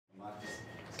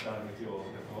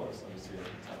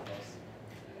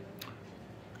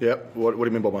Yeah, what do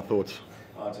you mean by my thoughts?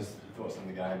 Just thoughts on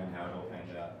the game and how it all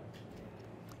panned out.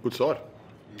 Good side.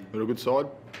 They're a good side.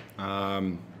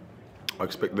 I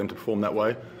expect them to perform that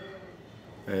way.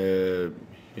 You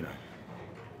know,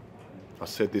 I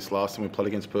said this last time we played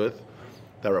against Perth.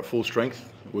 They were at full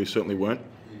strength. We certainly weren't.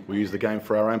 We used the game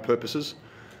for our own purposes,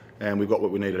 and we got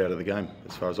what we needed out of the game,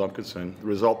 as far as I'm concerned. The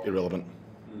result, irrelevant.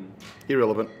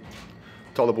 Irrelevant.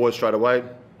 Told the boys straight away,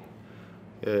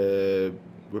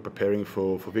 we're preparing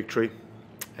for victory,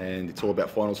 and it's all about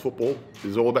finals football.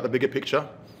 It's all about the bigger picture,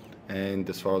 and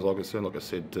as far as I'm concerned, like I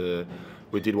said,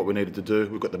 we did what we needed to do.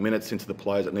 We've got the minutes into the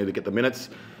players that need to get the minutes.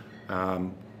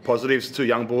 Positives, 2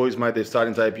 young boys made their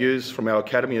starting debuts from our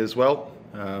academy as well.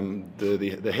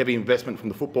 The heavy investment from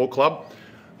the football club,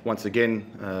 once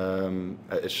again,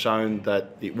 has shown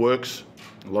that it works.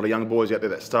 A lot of young boys out there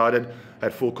that started,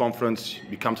 had full confidence.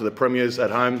 You come to the premiers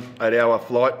at home, 8-hour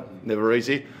flight, never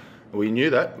easy. We knew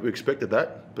that, we expected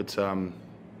that, but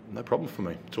no problem for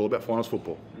me. It's all about finals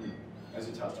football. As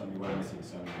you touched on, you were missing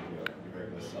so many of your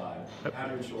regular side. Yep. How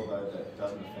do you ensure though that it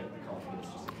doesn't affect the confidence?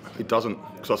 It doesn't,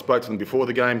 because I spoke to them before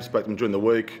the game, spoke to them during the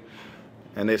week,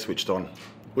 and they're switched on.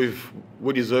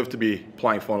 We deserve to be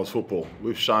playing finals football.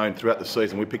 We've shown throughout the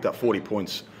season we picked up 40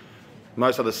 points.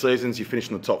 Most other seasons you finish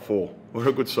in the top 4. We're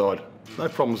a good side. No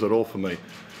problems at all for me.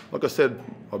 Like I said,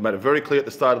 I've made it very clear at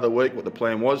the start of the week what the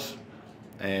plan was,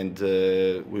 and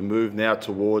we move now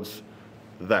towards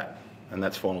that, and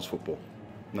that's finals football.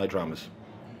 No dramas.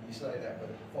 You say that,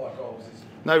 but 5 goals is...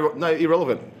 No,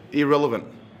 irrelevant. Irrelevant.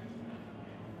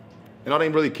 And I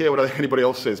don't really care what anybody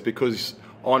else says, because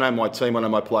I know my team, I know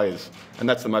my players, and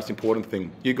that's the most important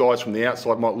thing. You guys from the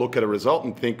outside might look at a result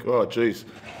and think, oh, geez,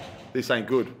 this ain't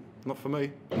good. Not for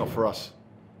me, not for us.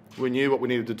 We knew what we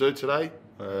needed to do today.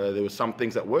 There were some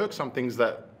things that worked, some things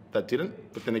that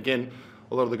didn't. But then again,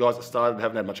 a lot of the guys that started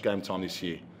haven't had much game time this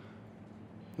year.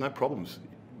 No problems.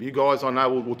 You guys, I know,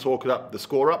 will talk it up, the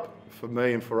score up. For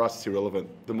me and for us, it's irrelevant.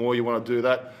 The more you want to do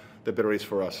that, the better it is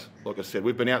for us. Like I said,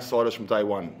 we've been outsiders from day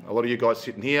one. A lot of you guys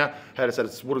sitting here had us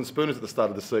as wooden spooners at the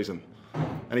start of the season.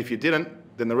 And if you didn't,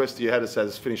 then the rest of you had us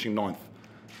as finishing 9th.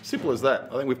 Simple as that.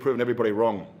 I think we've proven everybody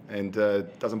wrong, and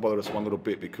it doesn't bother us one little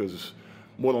bit, because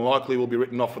more than likely we'll be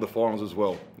written off for the finals as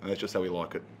well, and that's just how we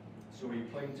like it. So were you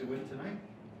playing to win tonight?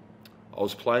 I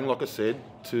was playing, like I said,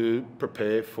 to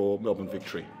prepare for Melbourne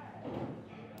victory,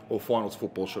 or finals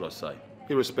football, should I say,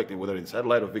 irrespective of whether it's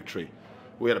Adelaide or victory.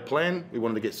 We had a plan. We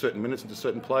wanted to get certain minutes into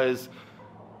certain players.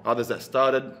 Others that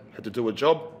started had to do a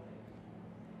job.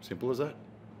 Simple as that.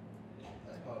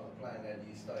 As part of the plan, then do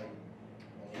you stay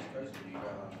on the East Coast, or do you go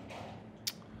home?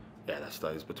 Yeah, that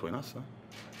stays between us. Huh?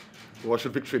 Why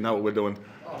should victory know what we're doing?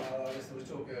 Oh, no, I guess there was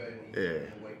talk in the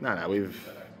week. No, we've...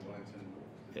 Go back to Wellington,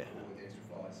 Yeah. with the extra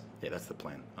flights. Yeah, that's the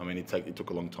plan. I mean, it took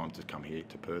a long time to come here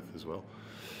to Perth as well.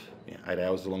 Yeah, 8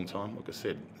 hours is a long time. Like I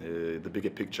said, the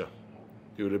bigger picture.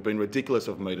 It would have been ridiculous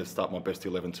of me to start my best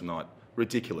 11 tonight.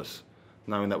 Ridiculous,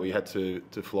 knowing that we had to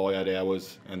fly 8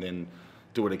 hours and then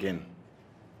do it again.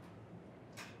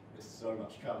 There's so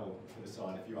much travel for the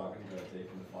side. If you are going to go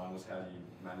deep in the finals, how do you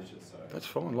manage it? So That's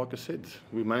fine. Like I said,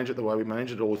 we manage it the way we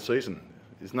manage it all season.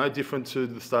 It's no different to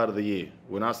the start of the year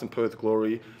when us and Perth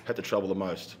Glory had to travel the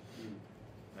most.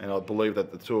 And I believe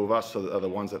that the 2 of us are the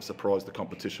ones that surprised the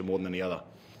competition more than any other.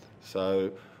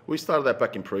 So we started that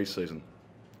back in pre-season.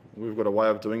 We've got a way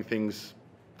of doing things,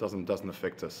 doesn't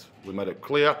affect us. We made it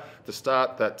clear to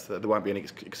start that there won't be any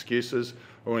excuses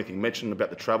or anything mentioned about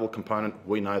the travel component.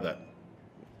 We know that.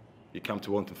 You come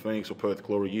to Wellington Phoenix or Perth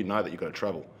Glory, you know that you've got to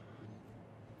travel.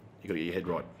 You've got to get your head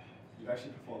right. you've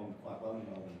actually performed quite well in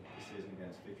Melbourne this season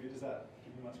against victory. Does that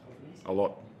give you much confidence? A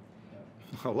lot.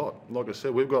 Yeah. A lot. Like I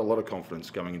said, we've got a lot of confidence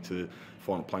going into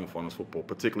playing finals football,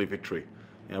 particularly victory.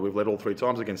 You know, we've led all 3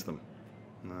 times against them.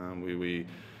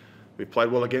 We've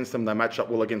played well against them. They match up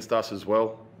well against us as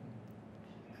well.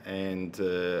 And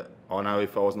I know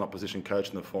if I was an opposition coach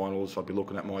in the finals, I'd be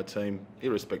looking at my team,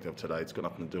 irrespective of today. It's got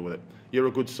nothing to do with it. You're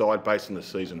a good side based on the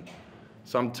season.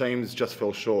 Some teams just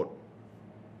fell short.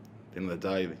 At the end of the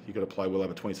day, you've got to play well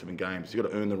over 27 games. You've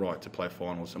got to earn the right to play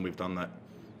finals, and we've done that.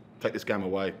 Take this game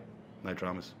away. No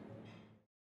dramas.